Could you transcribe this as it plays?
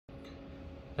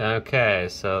Okay,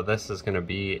 so this is going to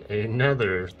be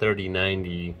another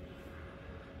 3090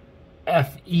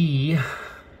 FE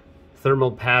thermal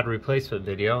pad replacement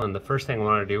video, and the first thing I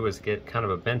want to do is get kind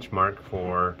of a benchmark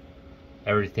for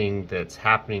everything that's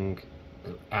happening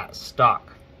at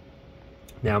stock.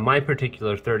 Now, my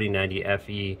particular 3090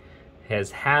 FE has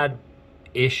had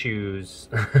issues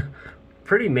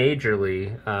pretty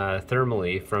majorly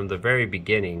thermally from the very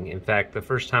beginning. In fact, the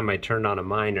first time I turned on a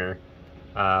miner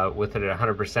with it at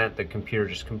 100%, the computer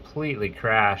just completely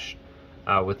crashed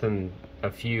within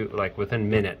within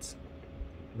minutes,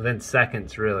 within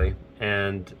seconds really.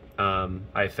 And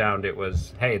I found it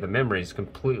was, hey, the memory is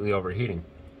completely overheating.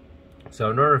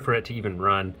 So in order for it to even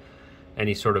run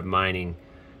any sort of mining,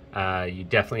 you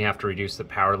definitely have to reduce the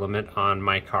power limit on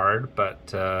my card,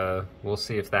 but we'll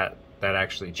see if that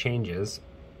actually changes.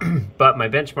 But my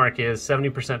benchmark is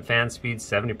 70% fan speed,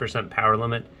 70% power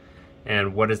limit.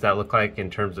 And what does that look like in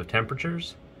terms of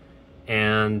temperatures?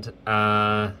 And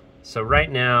so right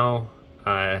now,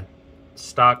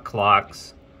 stock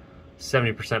clocks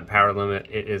 70% power limit.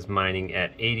 It is mining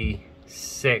at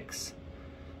 86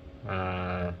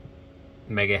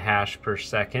 mega hash per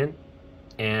second,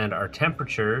 and our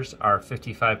temperatures are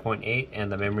 55.8,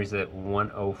 and the memory's at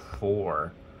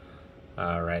 104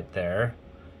 right there.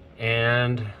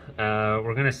 And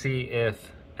we're gonna see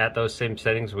if at those same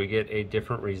settings we get a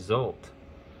different result.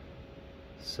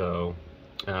 So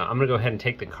I'm gonna go ahead and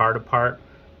take the card apart.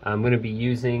 I'm gonna be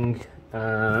using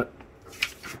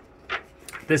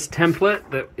this template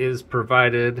that is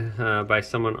provided by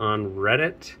someone on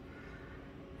Reddit,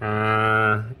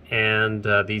 and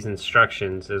these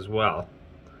instructions as well.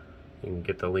 You can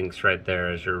get the links right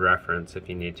there as your reference. If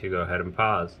you need to, go ahead and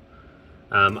pause.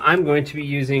 I'm going to be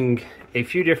using a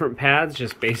few different pads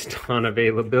just based on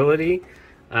availability.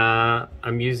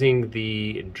 I'm using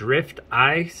the Drift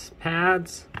Ice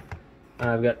pads.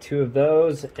 I've got 2 of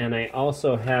those, and I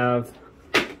also have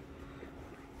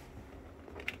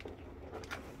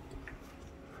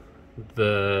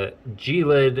the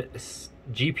G-Lid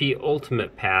GP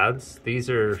Ultimate pads. These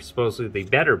are supposedly the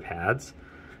better pads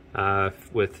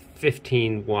with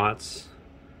 15 watts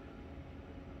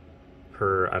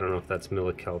per, I don't know if that's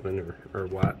millikelvin or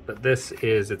watt, but this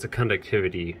is, it's a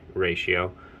conductivity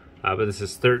ratio. But this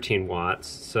is 13 watts,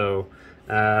 so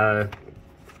the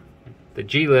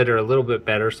G-Lid are a little bit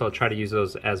better, so I'll try to use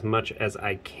those as much as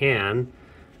I can.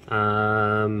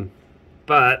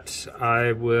 But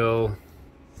I will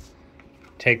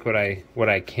take what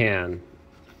I can.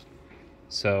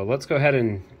 So let's go ahead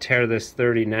and tear this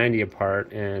 3090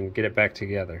 apart and get it back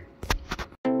together.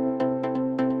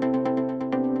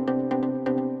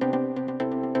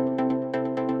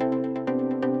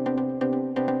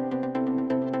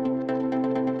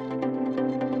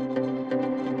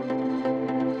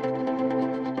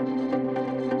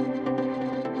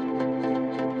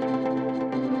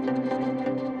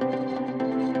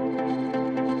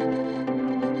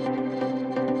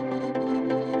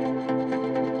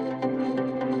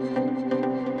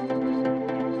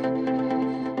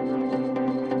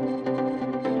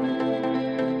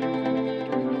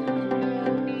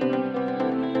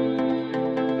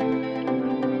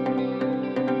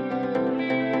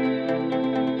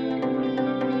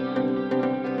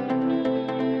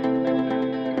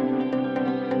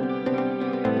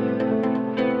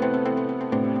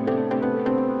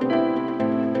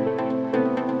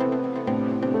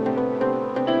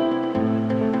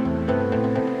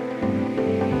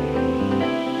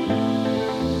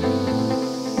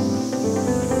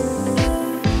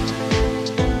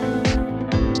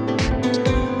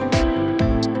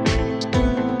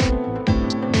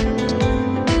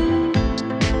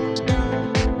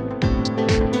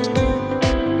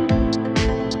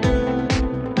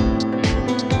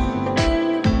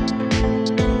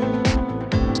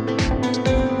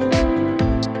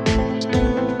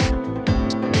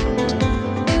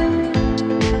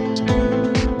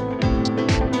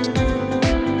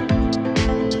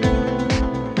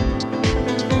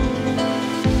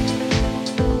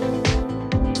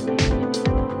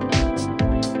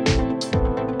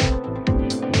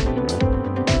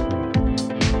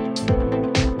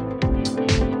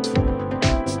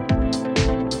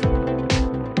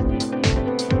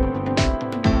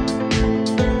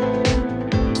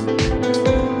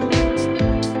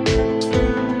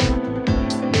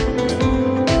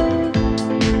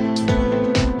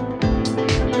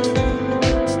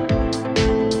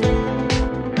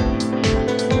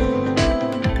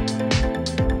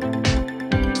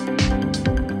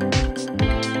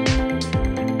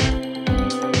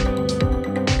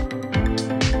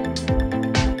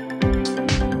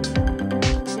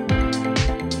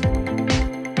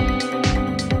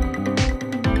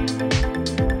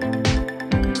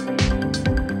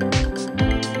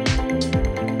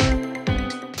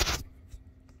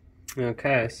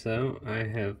 Okay, so I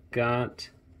have got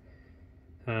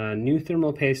new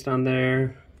thermal paste on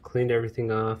there, cleaned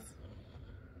everything off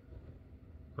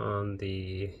on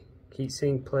the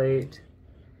heatsink plate,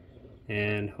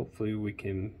 and hopefully we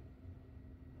can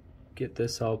get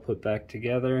this all put back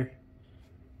together,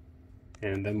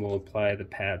 and then we'll apply the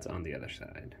pads on the other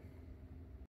side.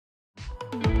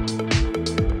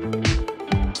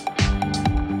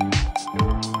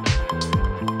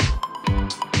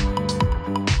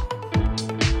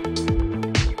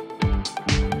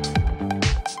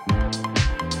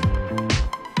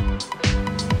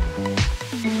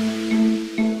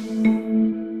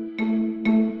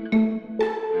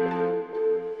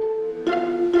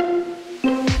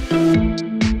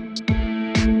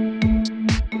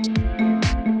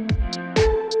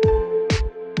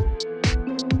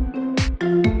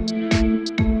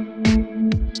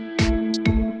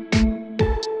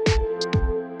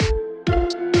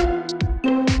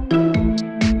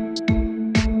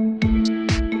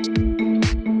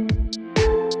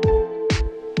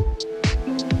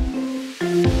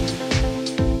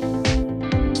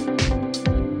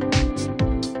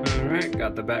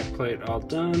 Got the back plate all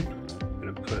done. I'm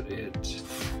gonna put it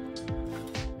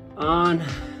on,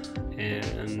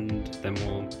 and then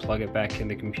we'll plug it back in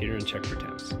the computer and check for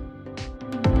temps.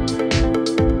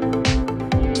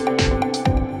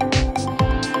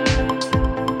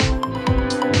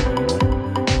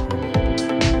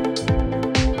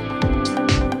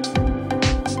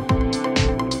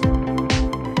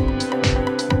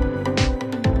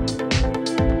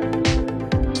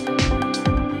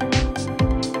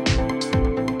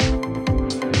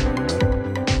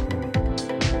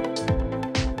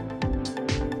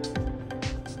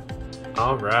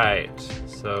 All right,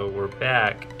 so we're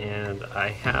back, and I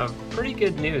have pretty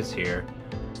good news here.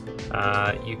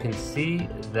 You can see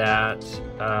that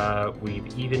we've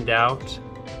evened out,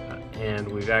 and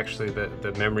we've actually,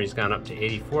 the memory's gone up to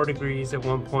 84 degrees at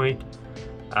one point,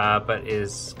 but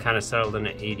is kind of settled in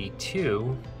at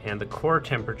 82, and the core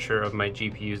temperature of my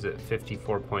GPU is at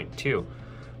 54.2.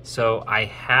 So I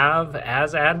have,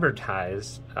 as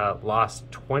advertised,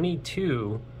 lost 20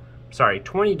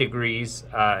 degrees,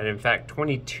 and in fact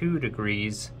 22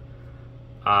 degrees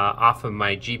off of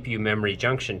my GPU memory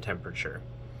junction temperature,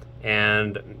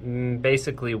 and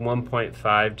basically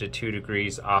 1.5 to 2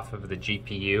 degrees off of the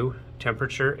GPU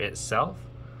temperature itself.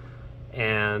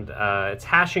 And it's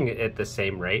hashing it at the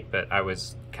same rate, but I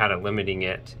was kind of limiting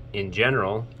it in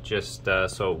general just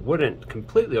so it wouldn't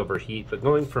completely overheat. But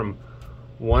going from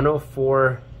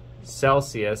 104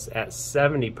 Celsius at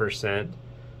 70%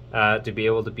 to be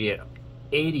able to be at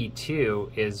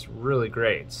 82 is really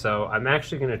great. So I'm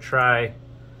actually going to try,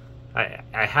 I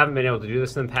haven't been able to do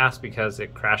this in the past because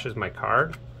it crashes my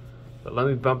card, but let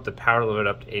me bump the power limit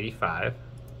up to 85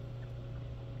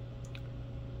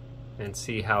 and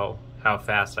see how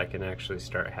fast I can actually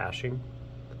start hashing.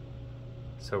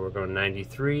 So we're going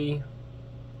 93,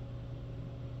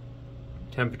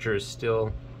 temperature is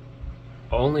still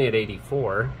only at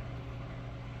 84.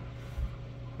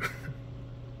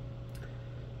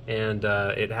 And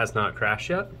it has not crashed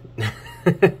yet.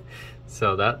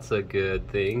 So that's a good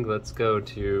thing. Let's go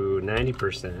to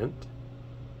 90%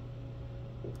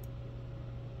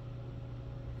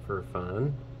 for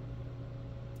fun.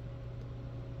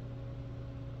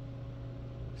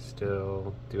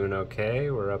 Still doing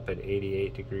okay. We're up at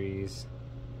 88 degrees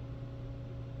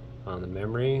on the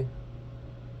memory.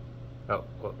 Oh,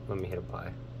 well, let me hit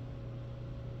apply.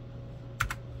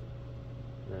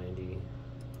 90,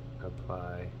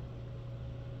 apply.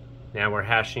 Now we're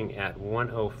hashing at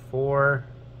 104,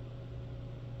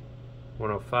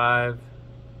 105,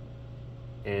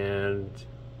 and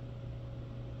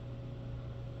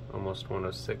almost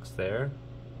 106 there.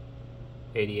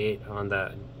 88 on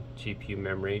that GPU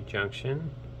memory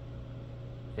junction.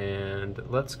 And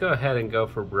let's go ahead and go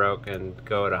for broke and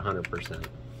go at 100%,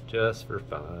 just for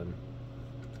fun.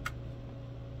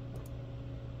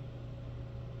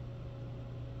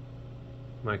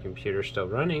 My computer's still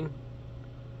running.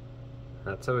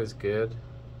 That's always good.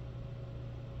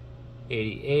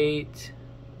 88.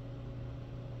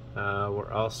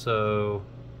 We're also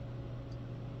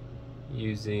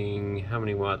using, how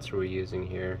many watts are we using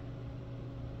here?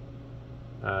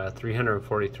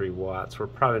 343 watts. We're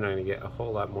probably not going to get a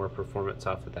whole lot more performance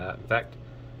off of that. In fact,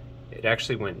 it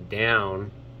actually went down,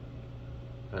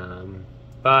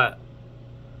 but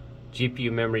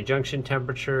GPU memory junction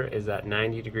temperature is at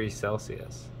 90 degrees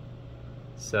Celsius.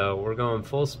 So we're going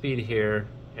full speed here,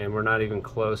 and we're not even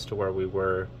close to where we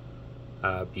were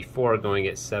before going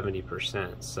at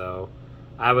 70%. So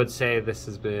I would say this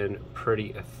has been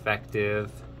pretty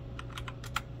effective.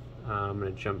 I'm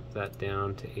going to jump that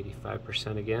down to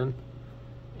 85% again.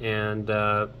 And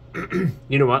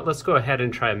you know what? Let's go ahead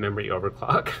and try a memory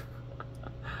overclock.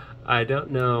 I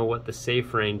don't know what the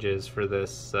safe range is for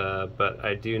this, but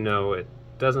I do know it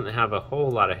doesn't have a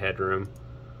whole lot of headroom.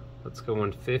 Let's go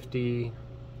 150.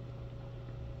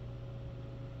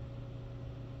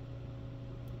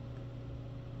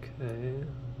 Okay,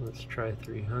 let's try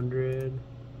 300.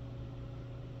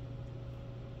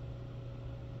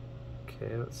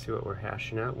 Okay, let's see what we're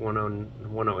hashing at.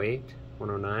 108,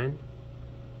 109.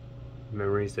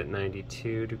 Memory's at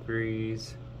 92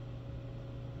 degrees.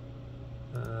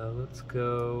 Let's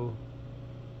go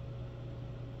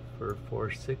for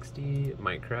 460. It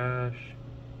might crash.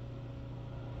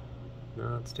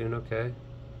 No, it's doing okay.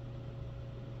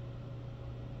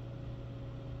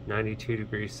 92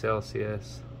 degrees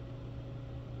Celsius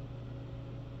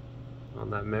on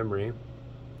that memory.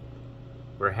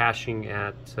 We're hashing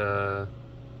at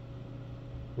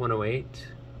 108.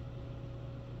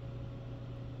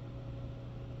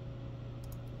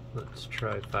 Let's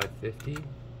try 550.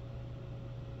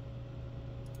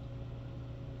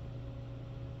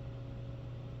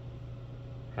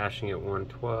 Hashing at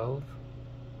 112.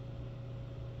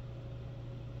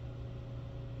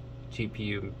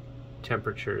 GPU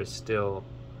temperature is still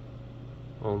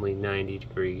only 90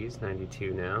 degrees,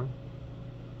 92 now.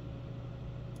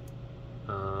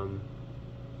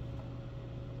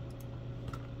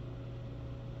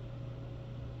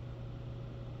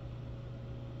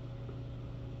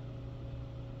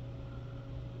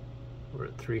 We're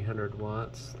at 300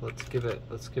 watts. Let's give it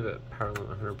power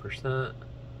limit 100%.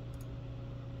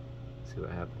 See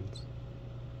what happens.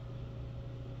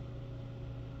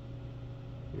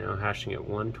 Now hashing at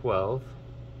 112,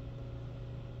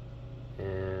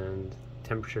 and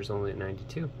temperature's only at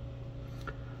 92.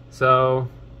 So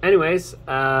anyways,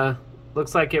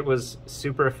 looks like it was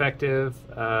super effective.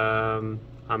 I'm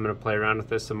gonna play around with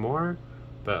this some more,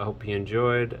 but I hope you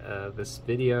enjoyed this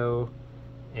video,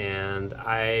 and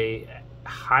I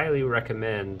highly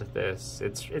recommend this.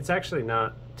 It's actually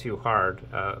not too hard.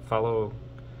 Follow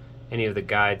any of the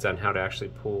guides on how to actually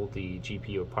pull the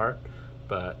GPU apart,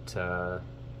 but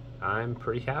I'm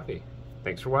pretty happy.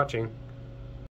 Thanks for watching.